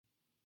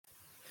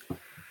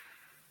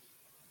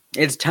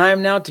It's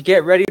time now to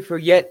get ready for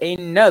yet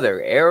another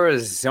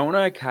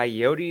Arizona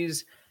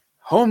Coyotes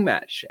home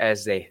match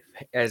as they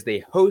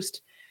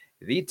host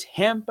the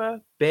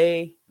Tampa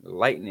Bay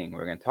Lightning.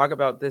 We're going to talk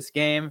about this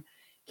game.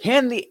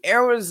 Can the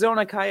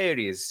Arizona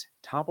Coyotes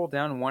topple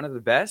down one of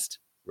the best?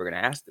 We're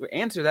going to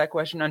answer that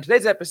question on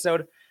today's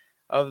episode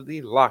of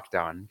the Locked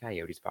On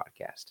Coyotes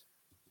podcast.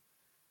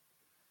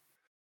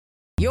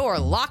 Your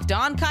Locked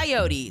On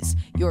Coyotes,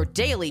 your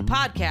daily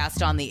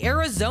podcast on the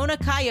Arizona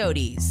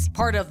Coyotes,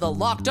 part of the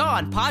Locked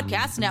On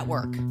Podcast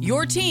Network,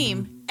 your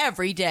team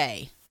every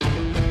day.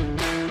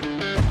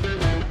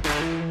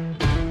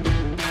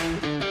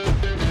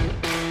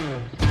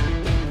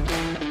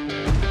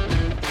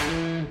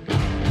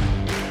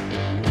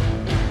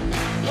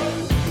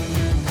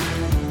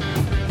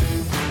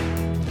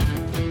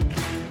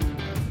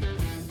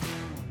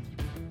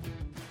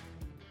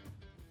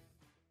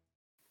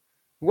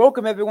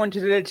 Welcome, everyone, to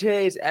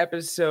today's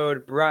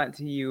episode brought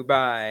to you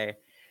by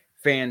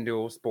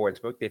FanDuel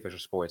Sportsbook, the official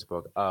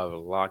sportsbook of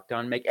Locked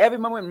On. Make every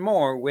moment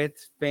more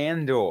with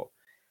FanDuel.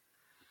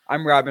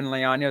 I'm Robin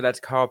Leonio. That's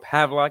Carl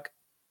Pavlik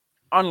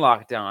on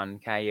Locked On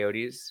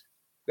Coyotes.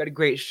 We've got a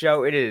great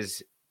show. It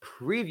is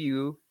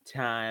preview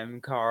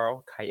time,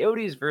 Carl.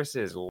 Coyotes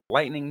versus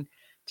Lightning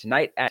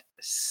tonight at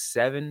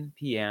 7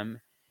 p.m.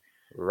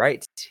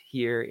 right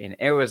here in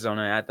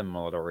Arizona at the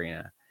Mullet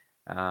Arena.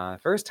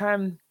 First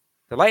time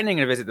the Lightning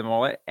to visit the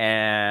Mullet,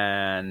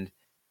 and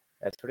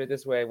let's put it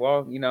this way.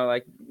 Well,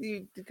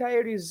 the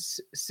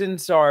Coyotes,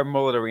 since our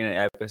Mullet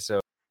Arena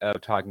episode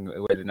of talking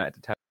whether or not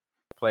to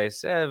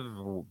place, have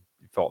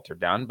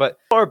faltered down, but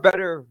are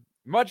better,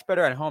 much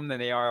better at home than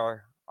they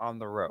are on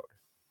the road.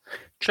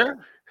 Sure.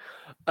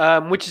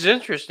 Which is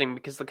interesting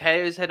because the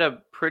Coyotes had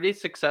a pretty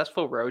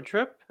successful road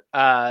trip.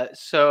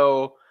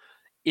 So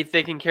if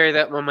they can carry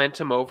that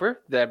momentum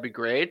over, that'd be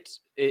great.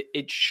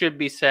 It should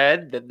be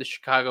said that the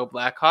Chicago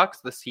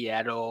Blackhawks, the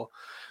Seattle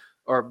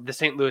or the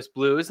St. Louis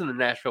Blues, and the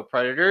Nashville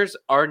Predators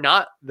are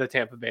not the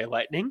Tampa Bay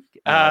Lightning.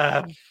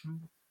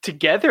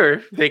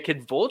 Together, they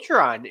could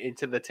Voltron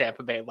into the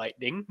Tampa Bay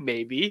Lightning,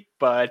 maybe.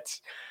 But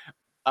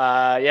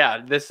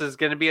this is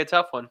going to be a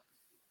tough one.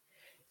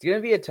 It's going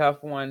to be a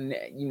tough one,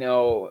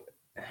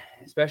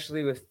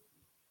 especially with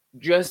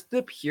just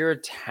the pure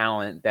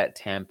talent that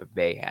Tampa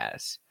Bay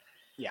has.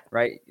 Yeah.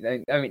 Right.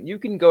 I mean, you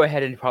can go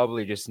ahead and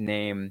probably just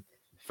name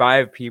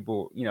five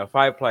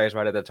players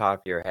right at the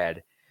top of your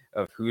head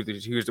of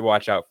who's to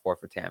watch out for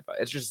Tampa.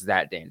 It's just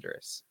that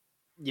dangerous.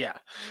 Yeah.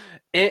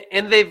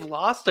 And they've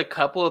lost a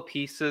couple of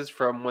pieces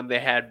from when they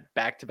had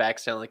back-to-back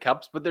Stanley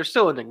Cups, but they're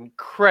still an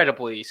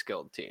incredibly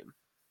skilled team.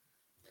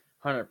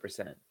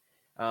 100%.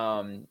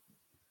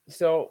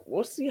 So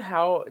we'll see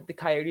how the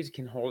Coyotes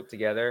can hold it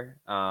together.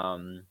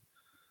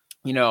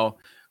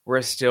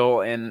 We're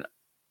still in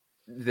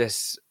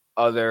this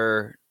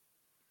other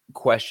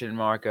question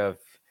mark of,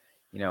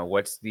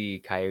 what's the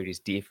Coyotes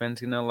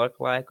defense going to look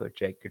like with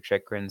Jacob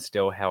Chychrun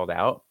still held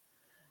out?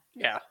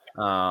 Yeah.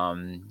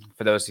 For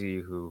those of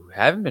you who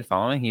haven't been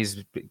following,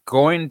 he's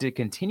going to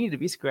continue to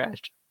be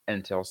scratched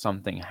until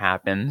something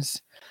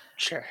happens.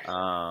 Sure.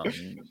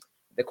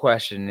 The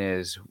question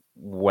is,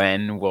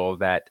 when will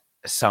that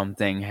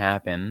something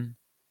happen?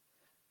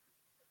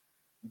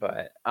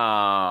 But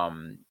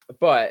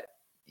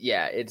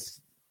yeah,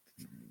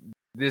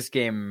 this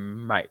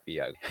game might be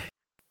ugly.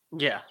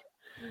 Yeah.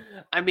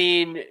 I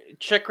mean,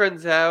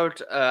 Chychrun's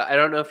out. I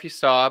don't know if you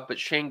saw, but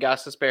Shane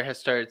Gostisbehere has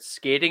started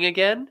skating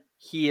again.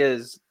 He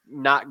is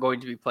not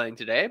going to be playing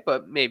today,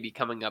 but maybe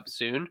coming up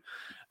soon.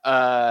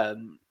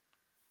 And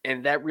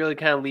that really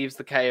kind of leaves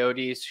the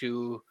Coyotes,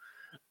 who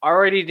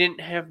already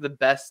didn't have the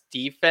best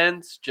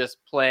defense, just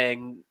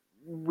playing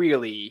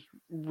really,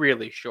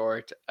 really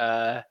short.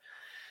 But,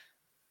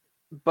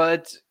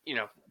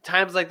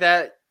 times like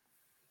that,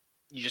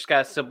 you just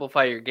got to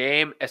simplify your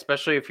game,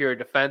 especially if you're a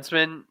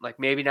defenseman. Like,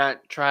 maybe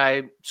not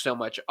try so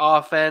much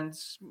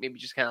offense. Maybe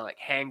just kind of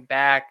hang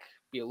back,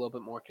 be a little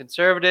bit more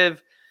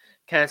conservative,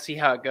 kind of see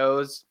how it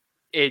goes.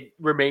 It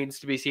remains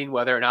to be seen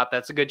whether or not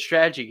that's a good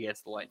strategy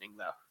against the Lightning,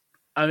 though.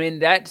 I mean,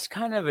 that's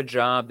kind of a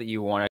job that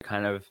you want to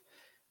kind of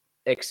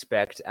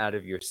expect out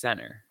of your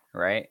center,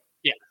 right?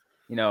 Yeah.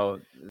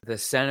 The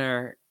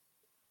center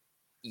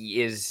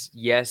is,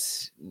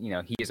 yes,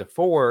 he is a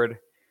forward,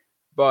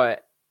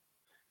 but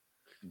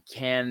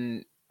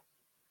can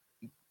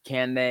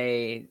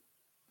they,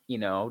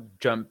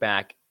 jump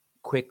back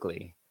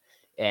quickly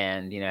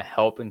and,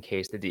 help in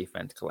case the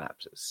defense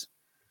collapses?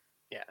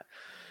 Yeah.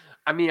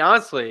 I mean,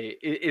 honestly,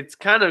 it's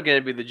kind of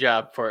going to be the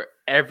job for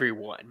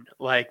everyone.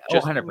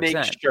 Just 100%. make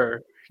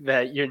sure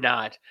that you're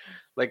not,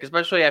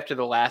 especially after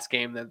the last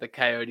game that the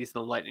Coyotes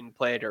and the Lightning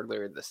played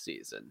earlier this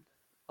season.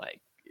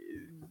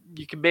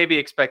 You can maybe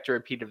expect a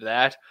repeat of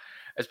that,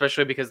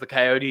 especially because the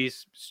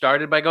Coyotes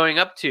started by going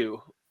up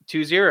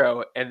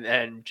 2-0 and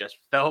then just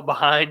fell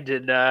behind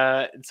and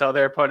saw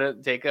their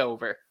opponent take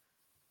over.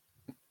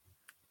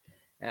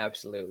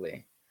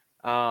 Absolutely.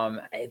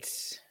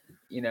 It's,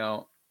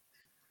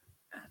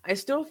 I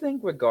still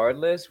think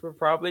regardless, we're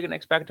probably going to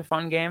expect a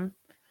fun game.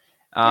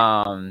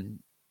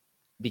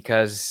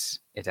 because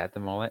it's at the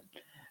Mullet.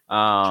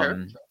 Sure.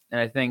 And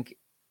I think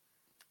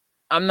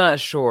I'm not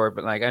sure,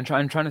 but like I'm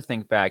trying to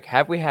think back.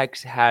 Have we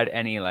had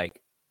any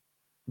like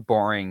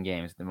boring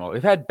games at the Mullet?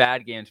 We've had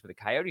bad games for the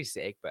Coyotes'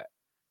 sake, but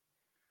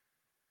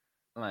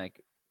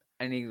like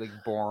any like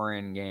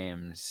boring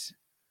games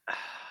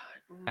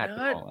at the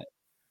Mullet.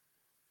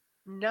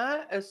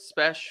 Not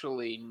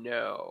especially,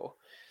 no.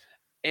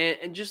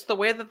 And just the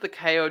way that the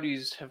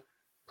Coyotes have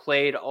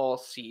played all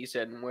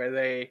season, where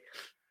they,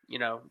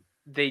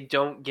 they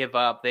don't give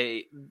up.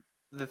 The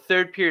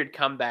third period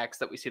comebacks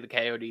that we see the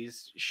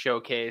Coyotes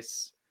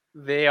showcase,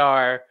 they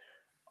are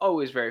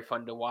always very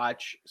fun to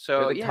watch.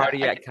 So They're the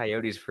cardiac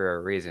Coyotes for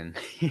a reason.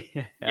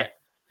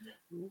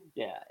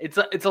 Yeah, it's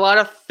a lot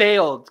of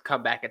failed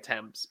comeback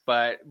attempts,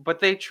 but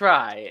they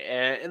try,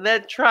 and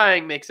that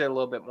trying makes it a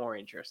little bit more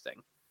interesting.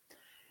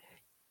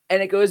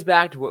 And it goes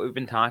back to what we've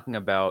been talking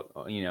about,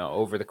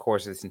 over the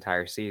course of this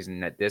entire season,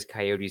 that this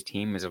Coyotes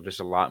team is just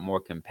a lot more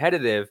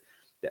competitive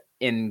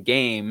in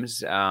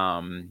games,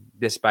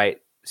 despite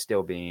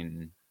still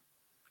being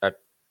a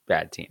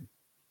bad team.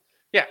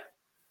 Yeah,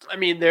 I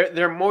mean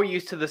they're more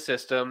used to the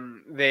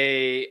system.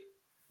 They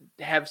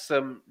have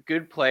some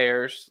good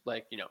players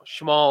like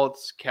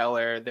Schmaltz,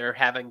 Keller. They're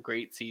having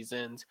great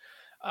seasons.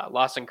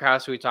 Lawson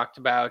Crouse, who we talked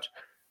about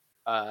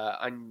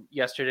on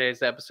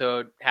yesterday's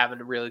episode,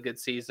 having a really good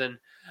season.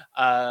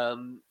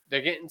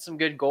 They're getting some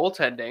good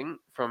goaltending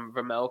from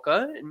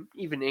Vejmelka, and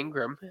even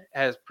Ingram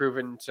has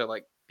proven to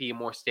like be a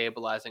more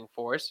stabilizing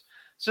force.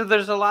 So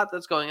there's a lot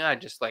that's going on.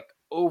 Just like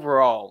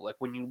overall, like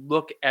when you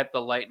look at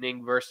the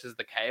Lightning versus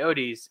the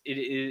Coyotes,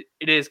 it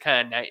is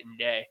kind of night and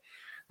day.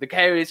 The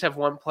Coyotes have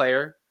one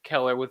player,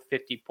 Keller, with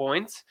 50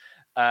 points.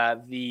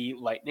 The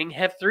Lightning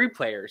have three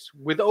players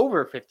with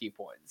over 50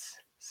 points.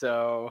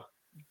 So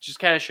just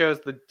kind of shows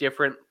the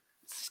different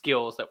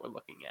skills that we're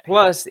looking at.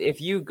 Plus,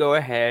 if you go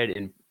ahead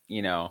and,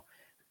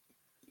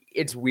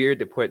 it's weird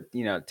to put,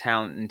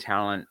 talent and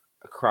talent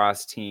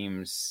across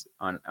teams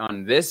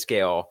on this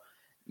scale,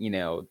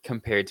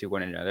 compared to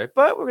one another.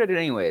 But we're going to do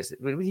it anyways.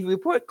 We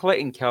put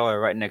Clayton Keller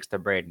right next to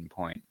Braden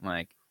Point.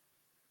 Like,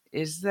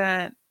 is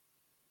that...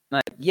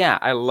 Like, yeah,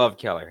 I love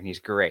Keller, and he's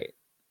great.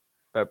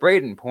 But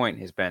Braden Point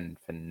has been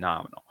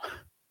phenomenal.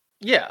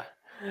 Yeah.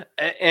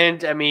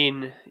 And, I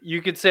mean,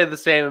 you could say the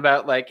same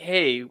about, like,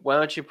 hey, why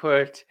don't you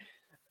put,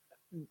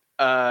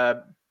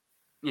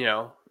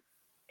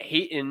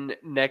 Hayton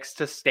next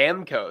to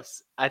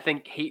Stamkos? I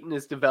think Hayton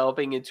is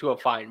developing into a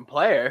fine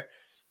player.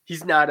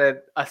 He's not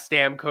a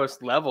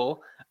Stamkos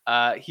level.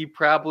 He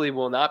probably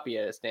will not be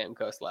at a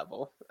Stamkos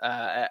level.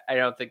 I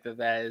don't think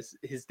that is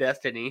his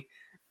destiny.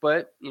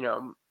 But,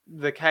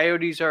 the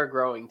Coyotes are a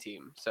growing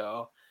team,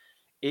 so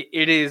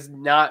it is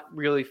not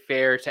really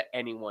fair to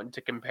anyone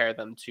to compare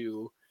them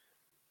to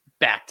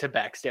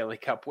back-to-back Stanley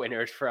Cup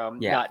winners from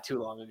not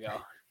too long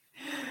ago.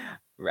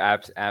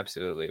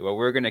 Absolutely. Well,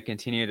 we're going to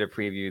continue to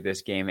preview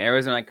this game.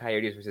 Arizona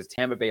Coyotes versus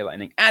Tampa Bay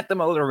Lightning at the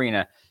Mullet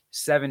Arena,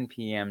 7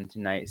 p.m.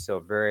 tonight. So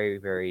very,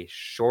 very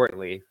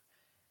shortly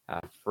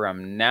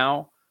from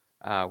now.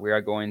 We are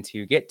going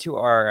to get to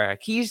our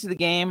keys to the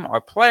game,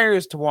 our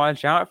players to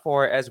watch out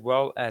for, as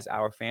well as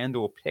our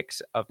FanDuel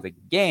picks of the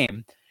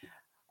game,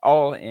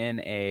 all in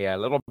a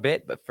little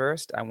bit. But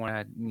first, I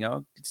want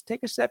to, just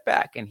take a step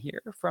back and hear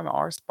from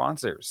our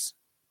sponsors.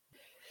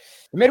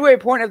 The midway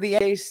point of the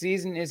NBA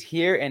season is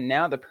here, and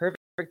now the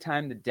perfect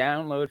time to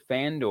download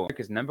FanDuel,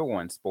 America's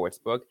 #1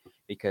 sportsbook,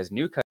 because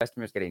new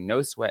customers get a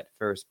no-sweat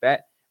first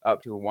bet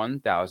up to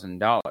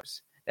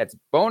 $1,000. That's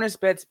bonus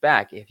bets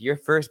back if your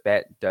first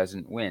bet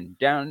doesn't win.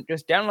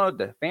 Just download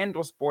the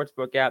FanDuel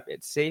Sportsbook app.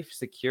 It's safe,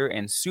 secure,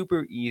 and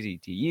super easy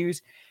to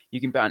use.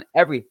 You can bet on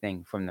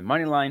everything from the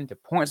money line to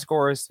point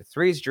scores to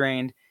threes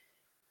drained,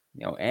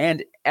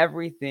 and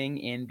everything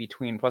in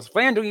between. Plus,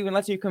 FanDuel even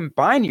lets you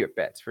combine your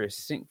bets for a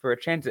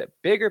chance at a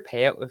bigger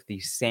payout with the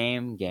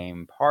same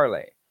game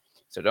parlay.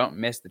 So don't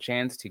miss the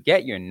chance to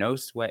get your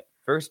no-sweat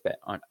first bet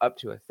on up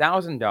to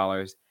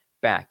 $1,000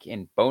 back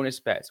in bonus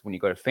bets when you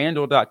go to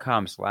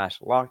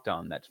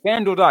FanDuel.com/lockedon. That's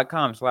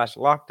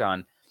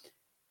FanDuel.com/lockedon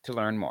to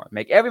learn more.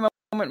 Make every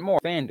moment more.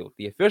 FanDuel,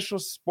 the official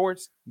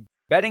sports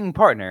betting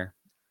partner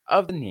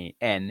of the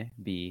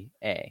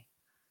NBA.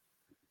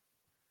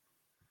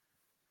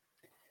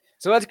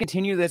 So let's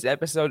continue this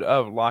episode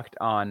of Locked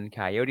On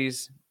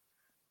Coyotes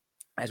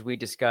as we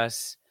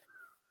discuss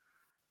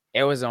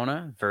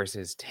Arizona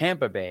versus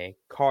Tampa Bay.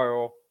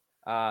 Carl,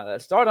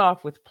 let's start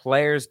off with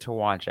players to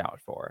watch out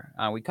for.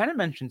 We kind of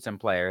mentioned some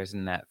players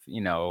in that,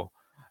 in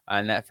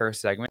that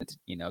first segment,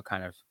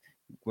 kind of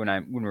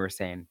when we were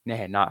saying,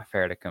 hey, not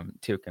fair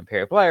to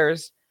compare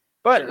players.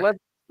 But Sure.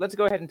 let's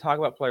go ahead and talk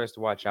about players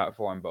to watch out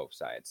for on both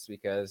sides,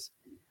 because,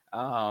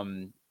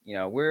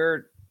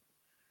 we're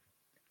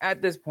at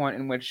this point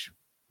in which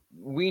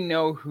we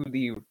know who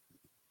the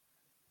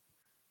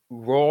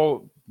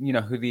role,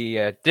 who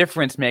the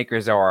difference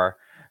makers are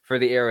for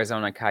the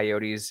Arizona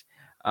Coyotes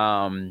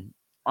on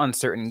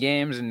certain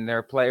games, and there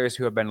are players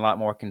who have been a lot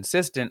more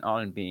consistent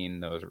on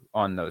being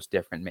those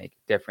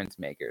difference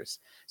makers.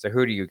 So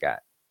who do you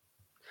got?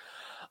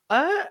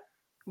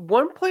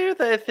 One player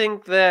that I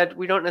think that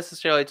we don't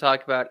necessarily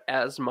talk about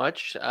as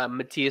much,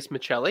 Matias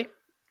Michelli.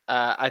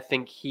 I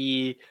think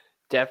he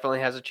definitely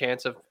has a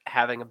chance of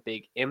having a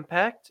big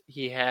impact.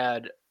 He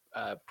had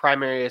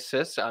primary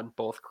assists on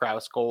both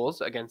Kraus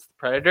goals against the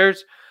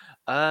Predators,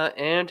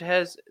 and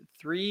has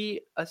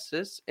 3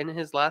 assists in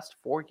his last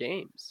 4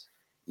 games.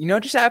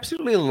 Just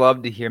absolutely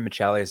love to hear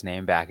Michelli's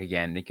name back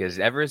again, because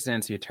ever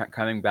since he's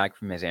coming back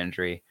from his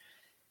injury,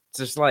 it's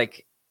just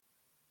like,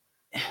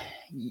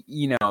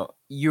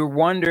 you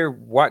wonder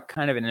what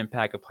kind of an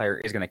impact a player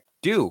is going to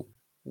do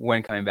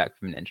when coming back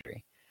from an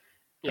injury,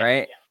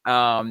 right?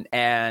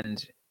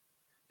 And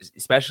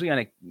especially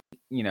on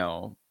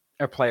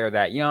a player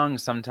that young,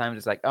 sometimes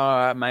it's like,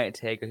 oh, you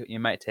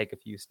might take a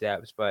few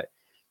steps, but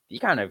he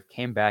kind of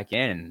came back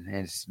in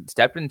and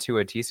stepped into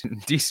a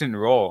decent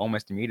role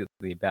almost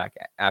immediately back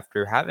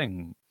after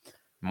having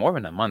more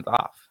than a month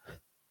off.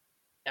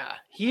 Yeah,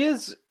 he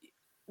is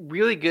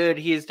really good.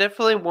 He is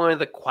definitely one of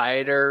the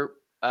quieter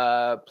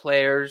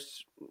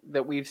players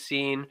that we've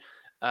seen.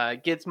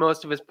 Gets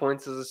most of his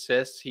points as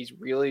assists. He's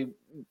really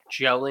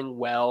gelling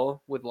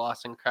well with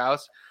Lawson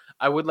Kraus.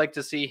 I would like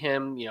to see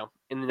him,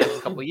 in the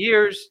next couple of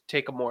years,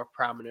 take a more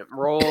prominent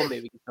role,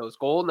 maybe get those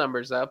goal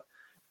numbers up.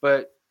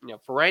 But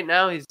for right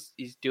now,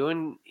 he's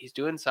doing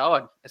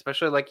solid,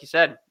 especially like you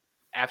said,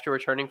 after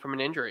returning from an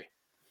injury.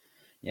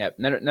 Yeah.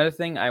 Another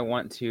thing I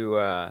want to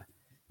I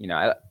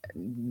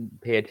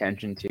pay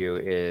attention to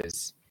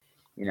is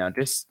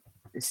just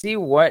see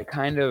what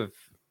kind of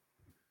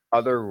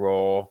other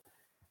role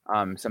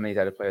some of these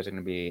other players are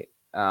going to be.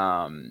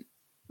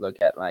 Look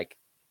at like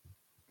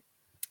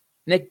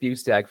Nick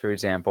Bustad, for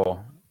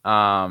example,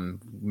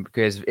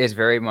 because is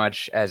very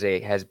much has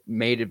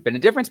been a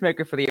difference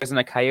maker for the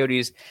Arizona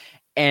Coyotes,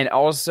 and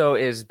also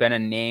has been a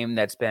name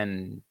that's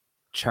been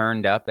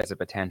churned up as a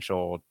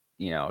potential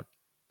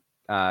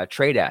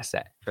trade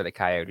asset for the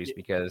Coyotes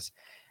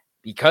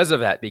because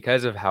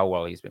of how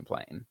well he's been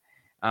playing.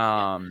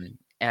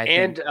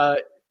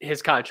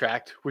 His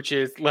contract, which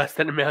is less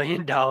than $1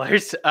 million,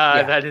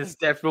 that is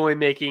definitely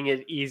making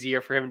it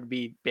easier for him to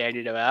be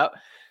bandied about.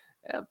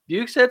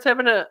 Bukestad's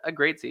having a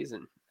great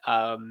season,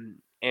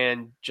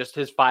 and just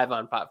his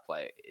 5-on-5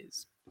 play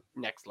is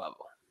next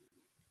level.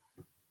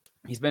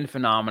 He's been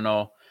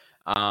phenomenal,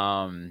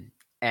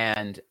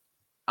 and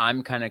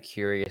I'm kind of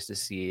curious to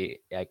see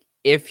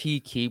if he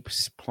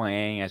keeps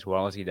playing as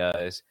well as he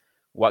does,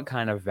 what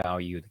kind of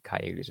value the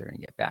Coyotes are going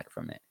to get back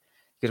from it.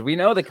 Because we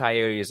know the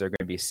Coyotes are going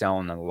to be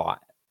selling a lot.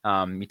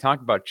 We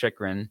talked about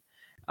Chychrun,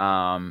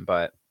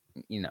 but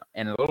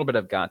and a little bit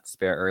of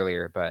Gottsberg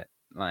earlier, but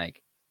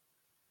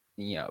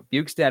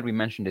Bukestad, we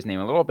mentioned his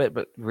name a little bit,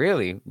 but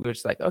really we're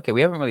just like, okay,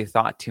 we haven't really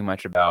thought too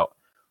much about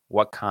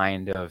what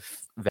kind of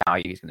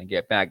value he's going to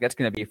get back. That's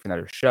going to be for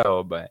another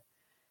show, but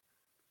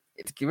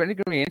it's going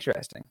to be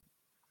interesting.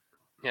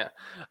 Yeah,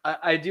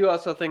 I do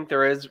also think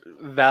there is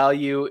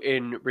value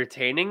in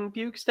retaining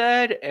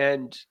Bukestad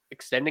and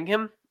extending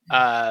him,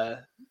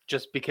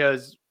 just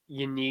because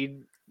you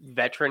need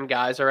veteran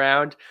guys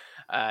around.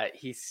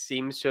 He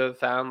seems to have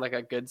found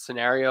a good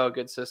scenario, a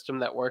good system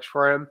that works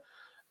for him.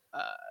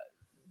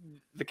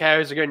 The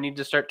Coyotes are going to need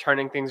to start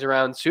turning things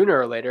around sooner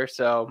or later,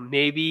 so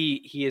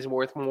maybe he is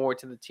worth more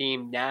to the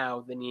team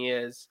now than he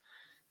is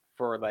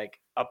for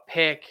a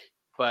pick.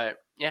 But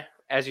yeah,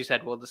 as you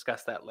said, we'll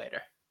discuss that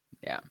later.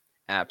 Yeah,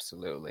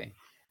 absolutely.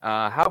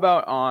 How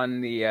about on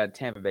the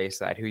Tampa Bay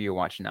side? Who are you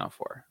watching out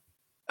for?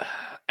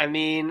 I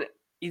mean,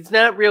 he's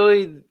not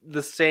really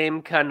the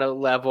same kind of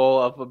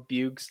level of a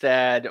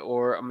Bukestad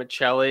or a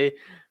Michelli,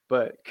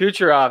 but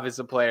Kucherov is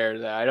a player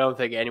that I don't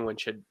think anyone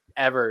should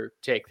ever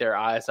take their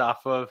eyes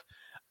off of.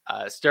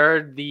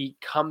 Started the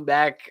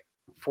comeback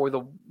for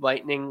the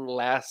Lightning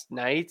last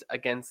night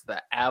against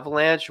the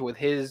Avalanche with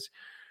his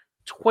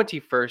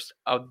 21st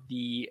of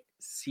the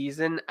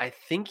season. I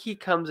think he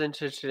comes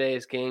into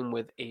today's game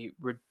with a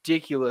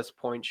ridiculous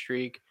point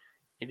streak.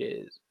 It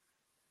is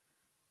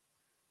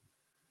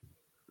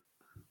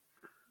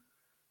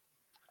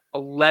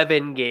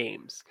 11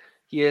 games.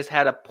 He has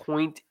had a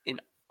point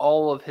in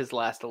all of his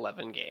last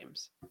 11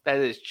 games. That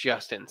is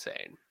just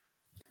insane.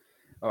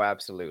 Oh,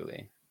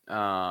 absolutely.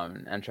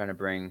 I'm trying to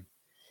bring.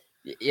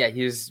 Yeah,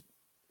 he's.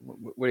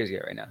 What is he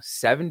at right now?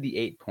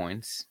 78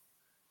 points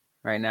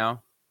right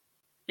now.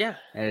 Yeah.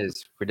 That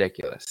is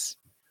ridiculous.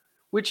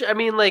 Which, I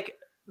mean,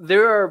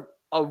 there are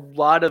a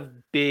lot of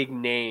big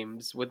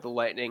names with the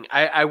Lightning.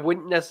 I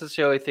wouldn't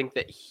necessarily think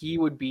that he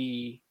would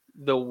be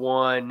the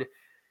one,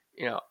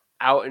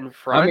 out in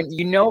front. I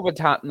mean, the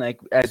top,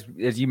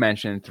 as you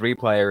mentioned, 3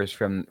 players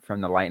from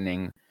the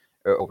Lightning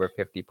are over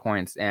 50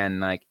 points.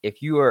 And,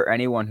 if you are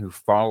anyone who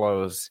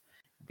follows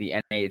the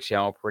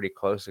NHL pretty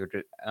closely,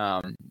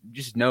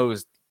 just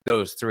knows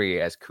those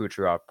 3 as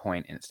Kucherov,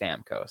 Point, and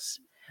Stamkos.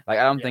 I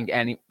don't think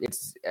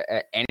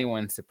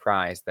anyone's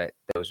surprised that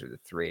those are the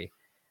 3.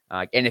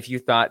 And if you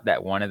thought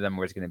that one of them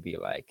was going to be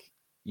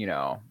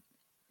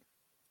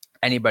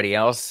anybody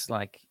else,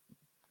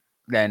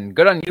 then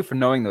good on you for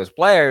knowing those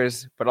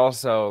players. But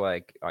also,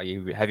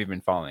 have you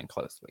been following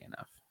closely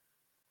enough?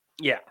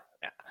 Yeah.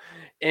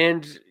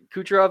 And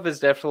Kucherov is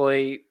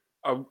definitely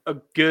a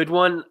good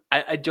one.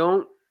 I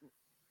don't,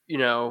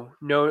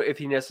 know if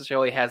he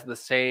necessarily has the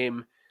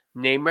same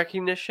name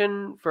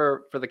recognition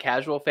for the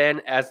casual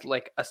fan as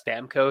like a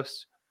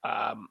Stamkos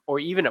or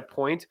even a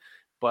Point,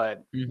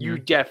 but you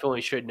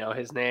definitely should know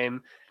his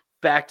name.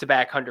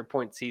 Back-to-back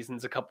 100-point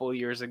seasons a couple of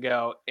years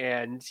ago,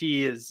 and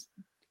he is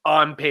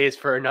on pace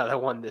for another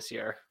one this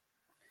year.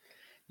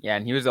 Yeah,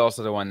 and he was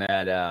also the one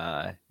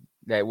that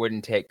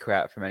wouldn't take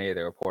crap from any of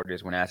the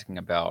reporters when asking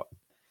about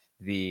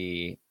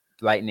the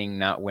Lightning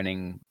not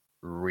winning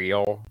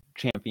real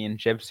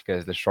championships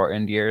because the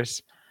shortened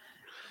years.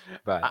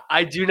 But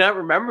I do not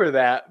remember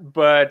that,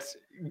 but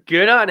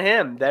good on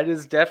him. That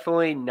is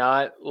definitely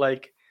not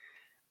like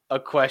a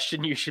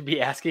question you should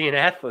be asking an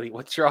athlete.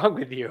 What's wrong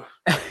with you?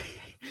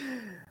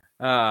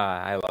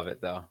 I love it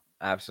though.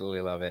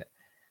 Absolutely love it.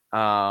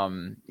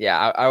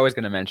 Yeah, I was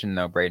going to mention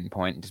though Braden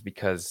Point just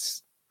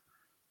because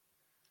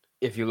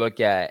if you look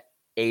at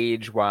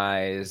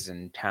age-wise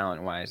and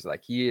talent-wise,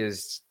 like he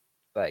is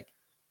like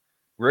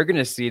we're going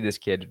to see this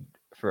kid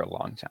for a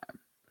long time.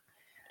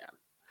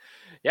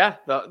 Yeah,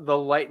 the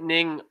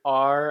Lightning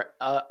are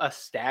a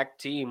stacked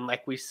team,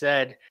 like we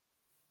said.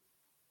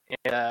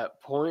 And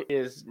Point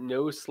is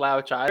no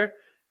slouch either.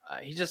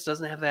 He just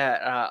doesn't have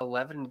that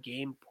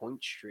 11-game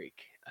point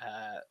streak.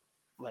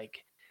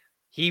 Like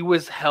he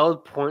was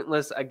held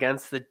pointless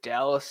against the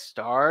Dallas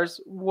Stars.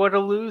 What a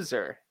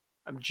loser!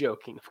 I'm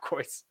joking, of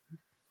course.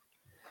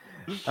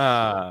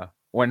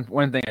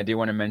 One thing I do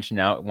want to mention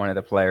out one of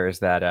the players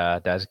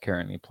that does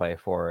currently play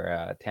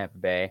for Tampa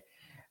Bay.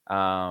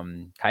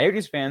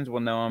 Coyotes fans will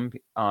know him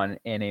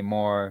in a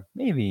more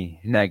maybe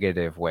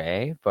negative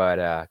way,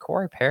 but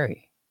Corey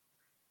Perry.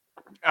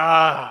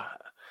 I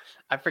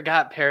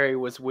forgot Perry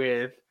was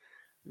with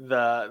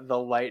the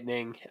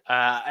Lightning.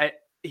 I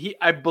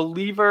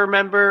believe I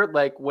remember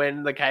like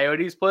when the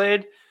Coyotes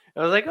played.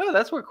 I was like, oh,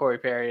 that's where Corey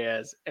Perry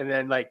is, and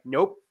then like,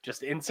 nope,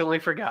 just instantly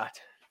forgot.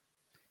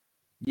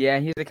 Yeah,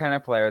 he's the kind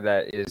of player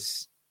that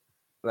is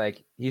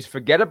like he's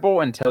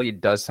forgettable until he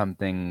does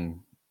something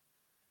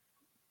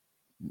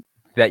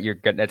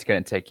that's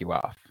going to take you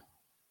off.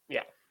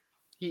 Yeah,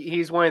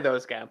 he's one of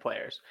those kind of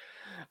players.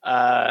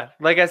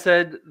 Like I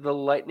said, the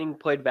Lightning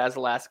played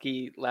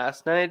Vasilevsky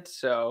last night,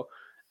 so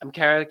I'm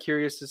kind of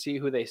curious to see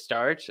who they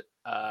start.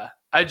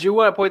 I do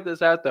want to point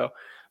this out though.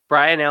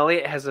 Brian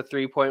Elliott has a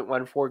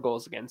 3.14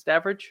 goals against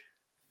average.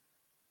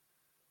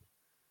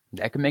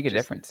 That could make a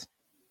difference.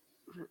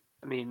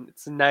 I mean,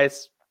 it's a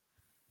nice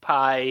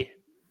pie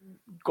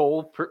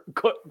goals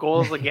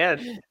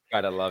again.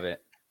 Gotta love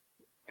it.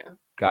 Yeah.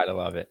 Gotta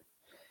love it.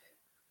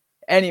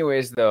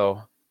 Anyways,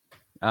 though,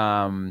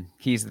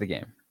 keys to the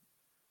game.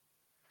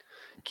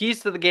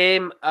 Keys to the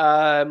game,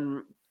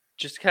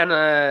 just kind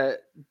of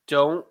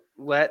don't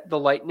let the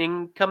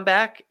Lightning come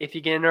back. If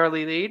you get an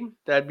early lead,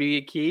 that'd be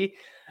a key.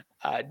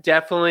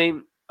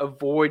 Definitely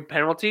avoid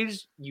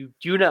penalties. You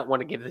do not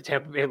want to give the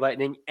Tampa Bay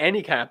Lightning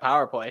any kind of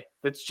power play.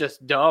 That's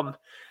just dumb.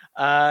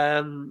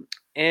 And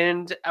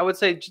I would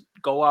say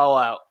go all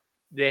out.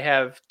 They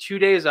have 2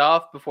 days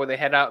off before they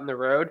head out on the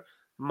road.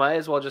 Might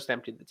as well just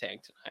empty the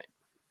tank tonight.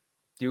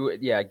 Do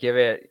it. Yeah, give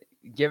it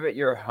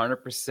your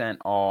 100%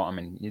 all. I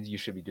mean, you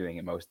should be doing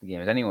it most of the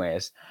games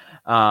anyways.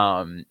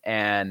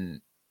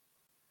 And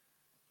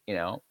you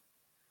know,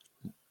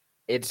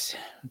 it's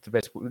the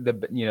best.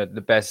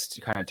 The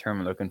best kind of term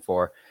I'm looking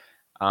for.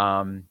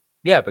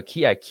 Yeah, but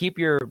keep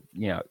your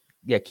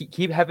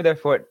keep having their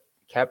foot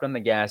kept on the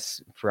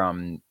gas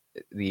from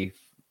the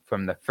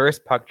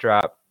first puck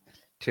drop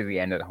to the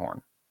end of the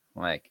horn.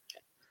 Like,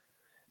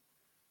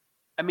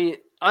 I mean,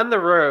 on the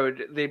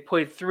road, they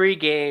played 3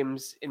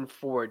 games in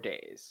 4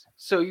 days.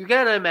 So you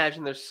got to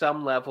imagine there's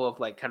some level of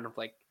kind of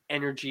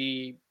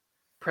energy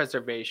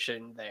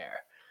preservation there.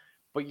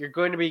 But you're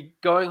going to be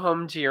going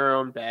home to your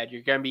own bed.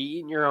 You're going to be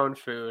eating your own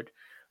food.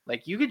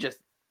 Like, you could just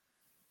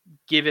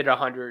give it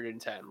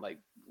 110.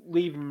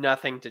 Leave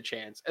nothing to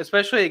chance,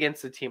 especially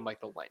against a team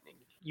like the Lightning.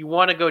 You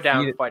want to go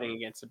down fighting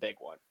against a big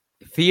one.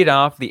 Feed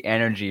off the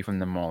energy from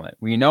the mullet.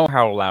 We know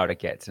how loud it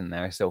gets in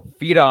there, so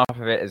feed off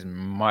of it as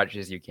much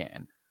as you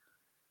can.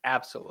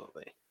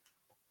 Absolutely.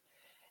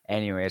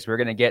 Anyways, we're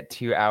going to get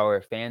to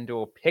our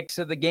FanDuel picks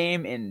of the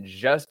game in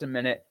just a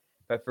minute.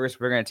 But first,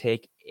 we're going to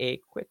take a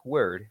quick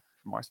word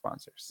from our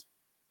sponsors.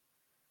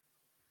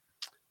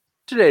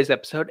 Today's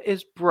episode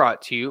is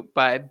brought to you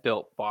by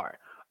Built Bar.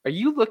 Are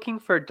you looking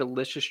for a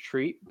delicious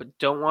treat but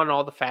don't want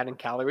all the fat and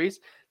calories?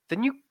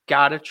 Then you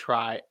gotta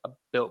try a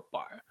Built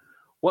Bar.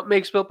 What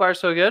makes Built Bar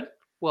so good?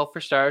 Well, for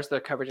starters,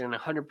 they're covered in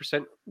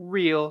 100%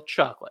 real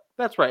chocolate.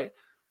 That's right,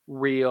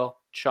 real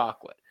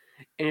chocolate.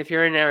 And if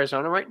you're in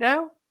Arizona right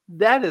now,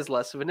 that is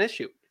less of an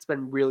issue. It's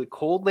been really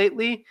cold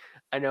lately.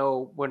 I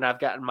know when I've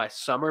gotten my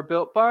summer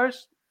Built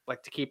Bars,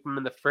 like to keep them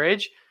in the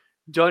fridge,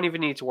 don't even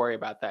need to worry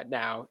about that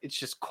now. It's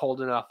just cold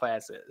enough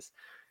as is.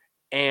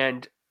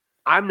 And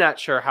I'm not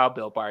sure how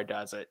Built Bar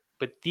does it,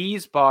 but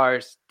these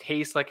bars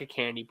taste like a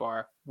candy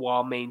bar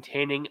while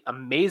maintaining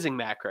amazing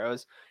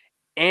macros.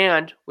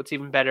 And what's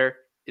even better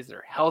is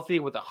they're healthy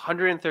with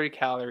 130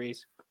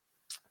 calories,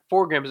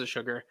 4 grams of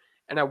sugar,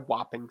 and a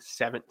whopping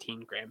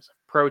 17 grams of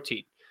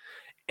protein.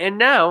 And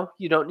now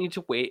you don't need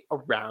to wait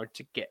around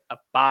to get a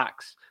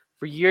box.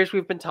 For years,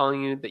 we've been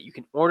telling you that you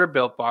can order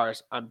Built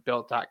Bars on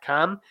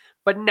Built.com,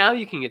 but now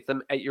you can get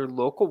them at your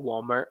local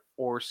Walmart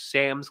or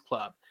Sam's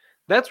Club.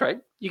 That's right.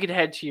 You can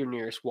head to your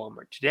nearest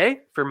Walmart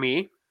today. For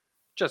me,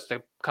 just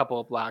a couple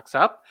of blocks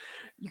up.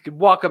 You could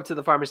walk up to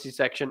the pharmacy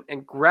section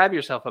and grab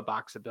yourself a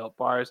box of Built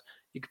Bars.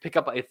 You could pick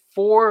up a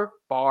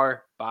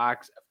 4-bar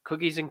box of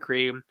cookies and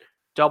cream,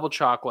 double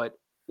chocolate,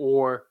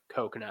 or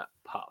coconut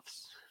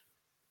puffs.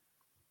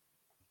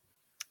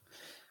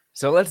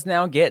 So let's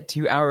now get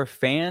to our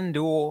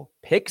FanDuel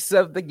picks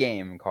of the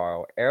game,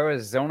 Carl.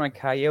 Arizona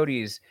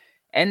Coyotes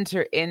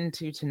enter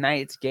into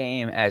tonight's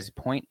game as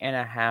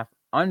 1.5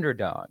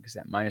 underdogs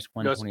at minus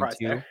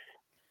 122.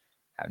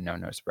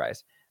 No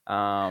surprise.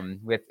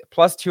 With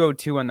plus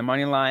 202 on the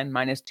money line,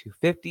 minus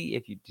 250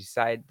 if you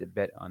decide to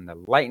bet on the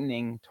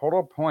Lightning.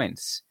 Total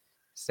points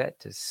set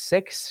to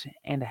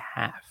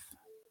 6.5.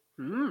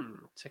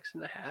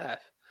 6.5.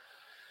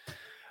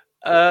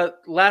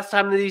 Last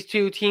time that these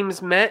two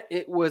teams met,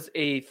 it was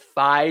a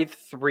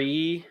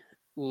 5-3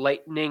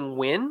 Lightning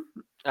win.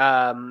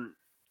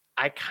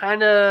 I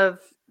kind of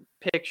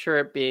picture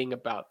it being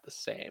about the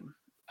same.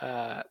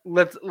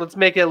 Let's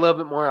make it a little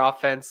bit more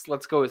offense.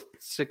 Let's go with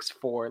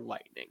 6-4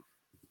 Lightning.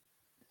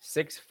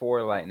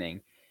 6-4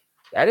 Lightning.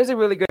 That is a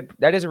really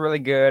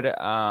good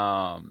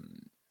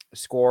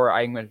score.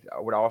 I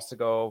would also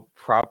go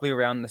probably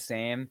around the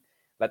same.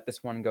 Let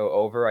this one go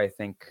over. I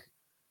think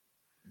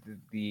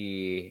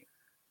a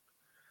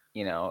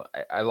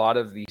lot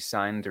of these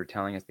signs are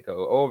telling us to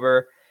go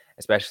over,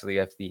 especially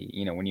if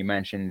when you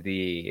mentioned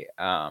the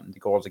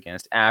goals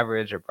against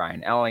average of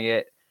Brian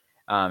Elliott.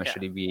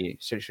 Should he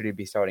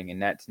be starting in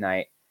net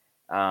tonight?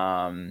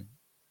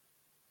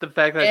 The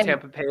fact that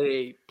Tampa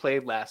Bay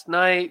played last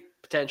night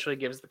potentially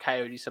gives the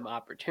Coyotes some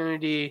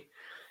opportunity.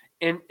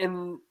 And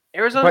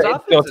Arizona's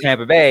offense still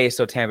Tampa Bay,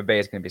 so Tampa Bay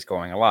is going to be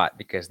scoring a lot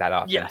because that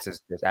offense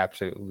is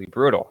absolutely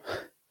brutal.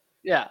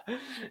 Yeah.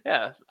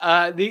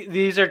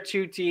 These are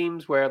two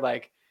teams where,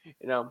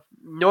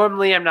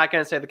 normally I'm not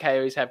going to say the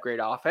Coyotes have great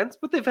offense,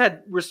 but they've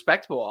had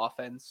respectable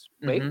offense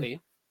lately.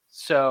 Mm-hmm.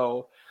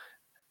 So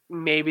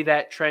maybe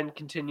that trend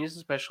continues,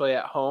 especially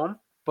at home,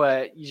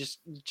 but you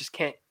just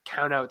can't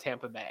count out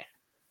Tampa Bay.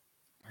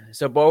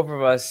 So both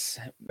of us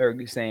are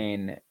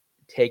saying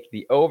take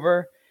the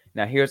over.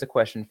 Now here's a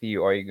question for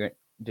you. Are you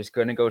just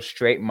going to go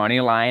straight money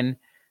line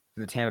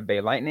for the Tampa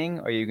Bay Lightning,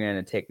 or are you going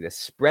to take the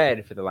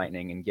spread for the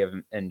Lightning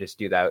and just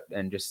do that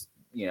and just,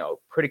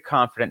 pretty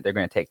confident they're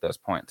going to take those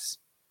points?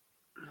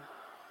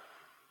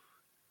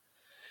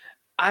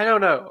 I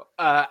don't know.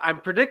 I'm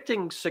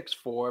predicting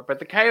 6-4, but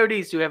the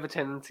Coyotes do have a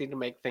tendency to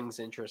make things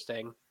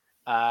interesting.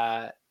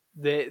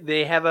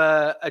 They have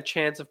a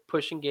chance of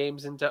pushing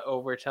games into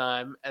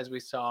overtime, as we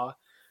saw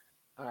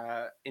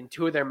in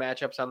two of their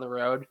matchups on the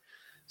road.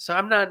 So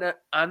I'm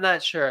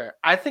not sure.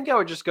 I think I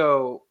would just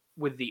go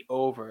with the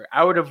over.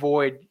 I would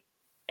avoid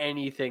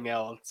anything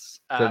else.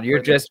 So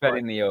you're just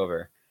betting the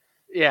over.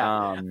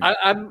 Yeah,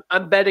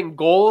 I'm betting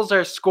goals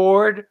are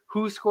scored.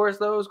 Who scores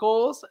those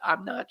goals?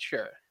 I'm not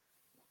sure.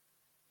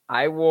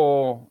 I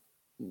will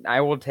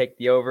take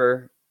the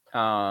over,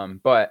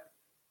 but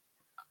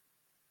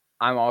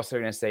I'm also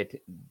going to say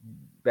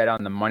bet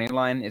on the money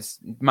line. It's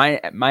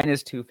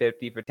minus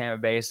 250 for Tampa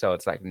Bay, so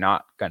it's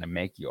not going to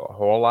make you a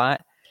whole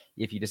lot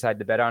if you decide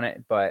to bet on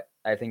it. But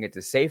I think it's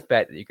a safe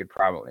bet that you could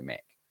probably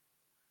make.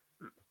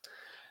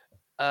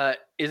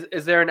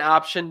 Is there an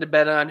option to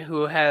bet on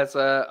who has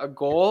a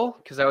goal?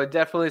 Because I would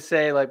definitely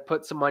say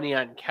put some money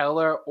on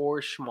Keller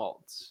or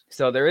Schmaltz.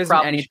 So there is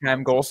an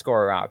anytime goal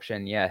scorer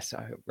option. Yes,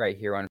 right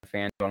here on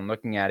FanDuel. I'm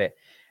looking at it.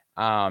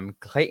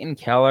 Clayton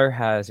Keller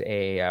has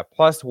a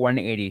plus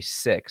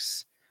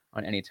 186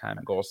 on anytime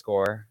goal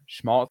scorer.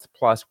 Schmaltz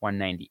plus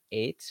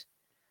 198.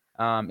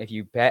 If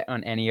you bet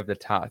on any of the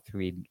top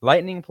three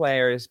Lightning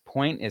players,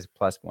 Point is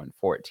plus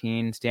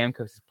 114,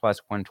 Stamkos is plus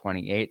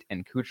 128,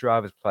 and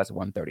Kucherov is plus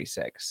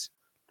 136.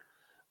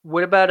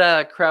 What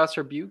about Krause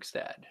or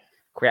Bukestad?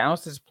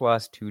 Krause is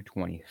plus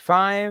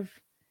 225,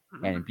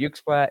 and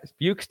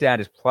Bukestad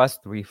is plus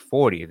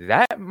 340.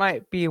 That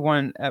might be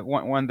one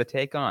to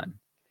take on.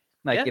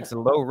 It's a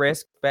low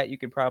risk bet you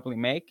could probably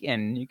make,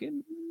 and you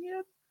can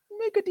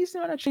make a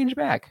decent amount of change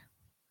back.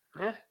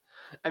 Yeah,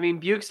 I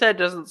mean Bukestad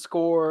doesn't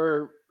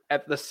score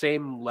at the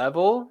same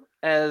level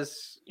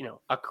as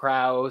a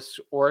Krause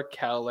or a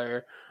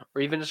Keller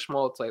or even a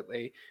Schmaltz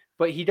lately,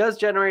 but he does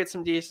generate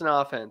some decent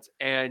offense,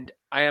 and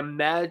I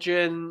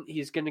imagine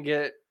he's going to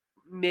get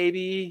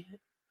maybe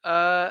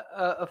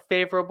a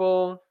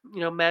favorable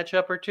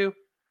matchup or two.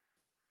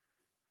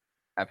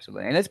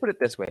 Absolutely, and let's put it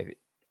this way: if you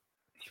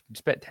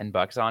just bet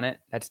 $10 on it,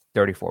 that's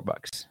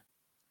 $34.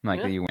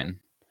 You win.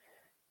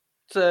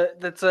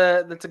 That's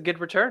a good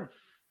return.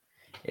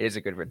 It is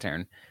a good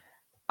return.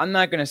 I'm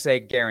not going to say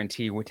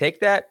guarantee we take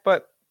that,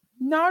 but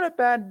not a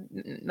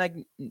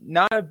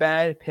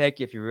bad pick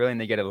if you're willing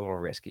to get a little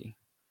risky.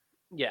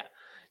 Yeah,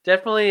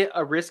 definitely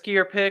a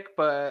riskier pick,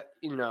 but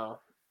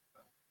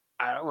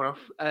I don't know.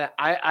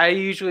 I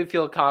usually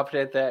feel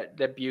confident that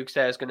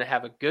Bukestad is going to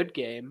have a good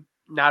game.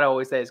 Not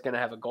always that he's going to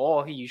have a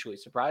goal. He usually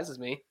surprises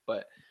me,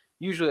 but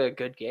usually a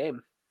good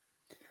game.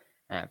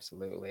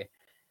 Absolutely.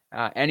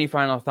 Any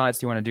final thoughts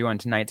you want to do on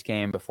tonight's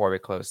game before we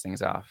close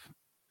things off?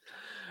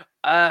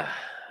 I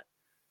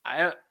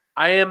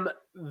am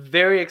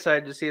very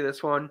excited to see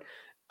this one.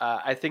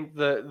 I think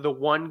the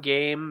one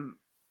game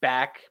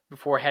back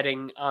before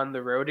heading on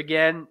the road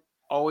again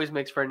always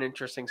makes for an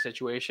interesting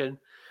situation.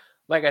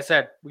 Like I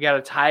said, we got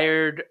a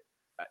tired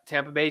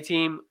Tampa Bay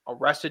team, a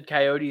rested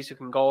Coyotes who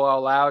can go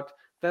all out.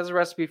 That's a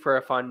recipe for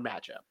a fun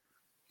matchup.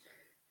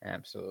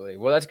 Absolutely.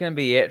 Well, that's going to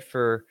be it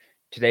for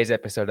today's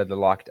episode of the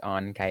Locked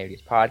On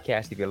Coyotes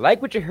podcast. If you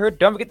like what you heard,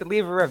 don't forget to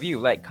leave a review,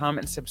 like,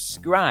 comment,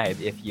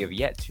 subscribe if you have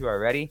yet to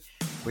already.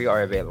 We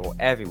are available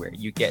everywhere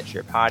you get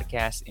your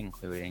podcasts,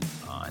 including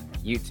on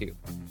YouTube.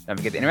 Don't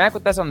forget to interact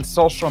with us on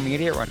social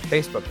media. We're on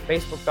Facebook,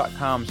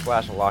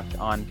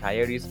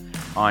 facebook.com/LockedOnCoyotes,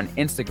 on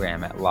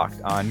Instagram at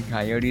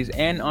LockedOnCoyotes,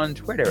 and on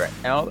Twitter at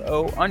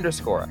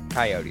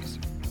LO_Coyotes.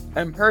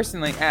 And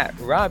personally at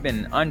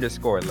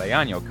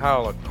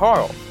Robin_Leano.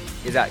 Carl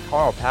is at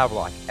Carl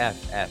Pavlock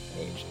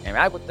FFH.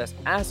 Interact with us,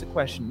 ask a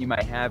question you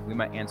might have, we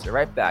might answer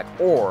right back,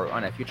 or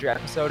on a future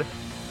episode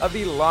of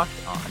the Locked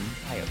On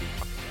Coyote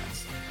podcast.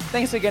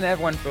 Thanks again,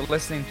 everyone, for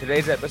listening to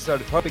today's episode.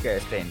 Hope you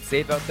guys are staying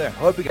safe out there.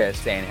 Hope you guys are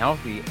staying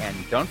healthy, and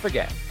don't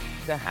forget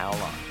to howl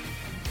on.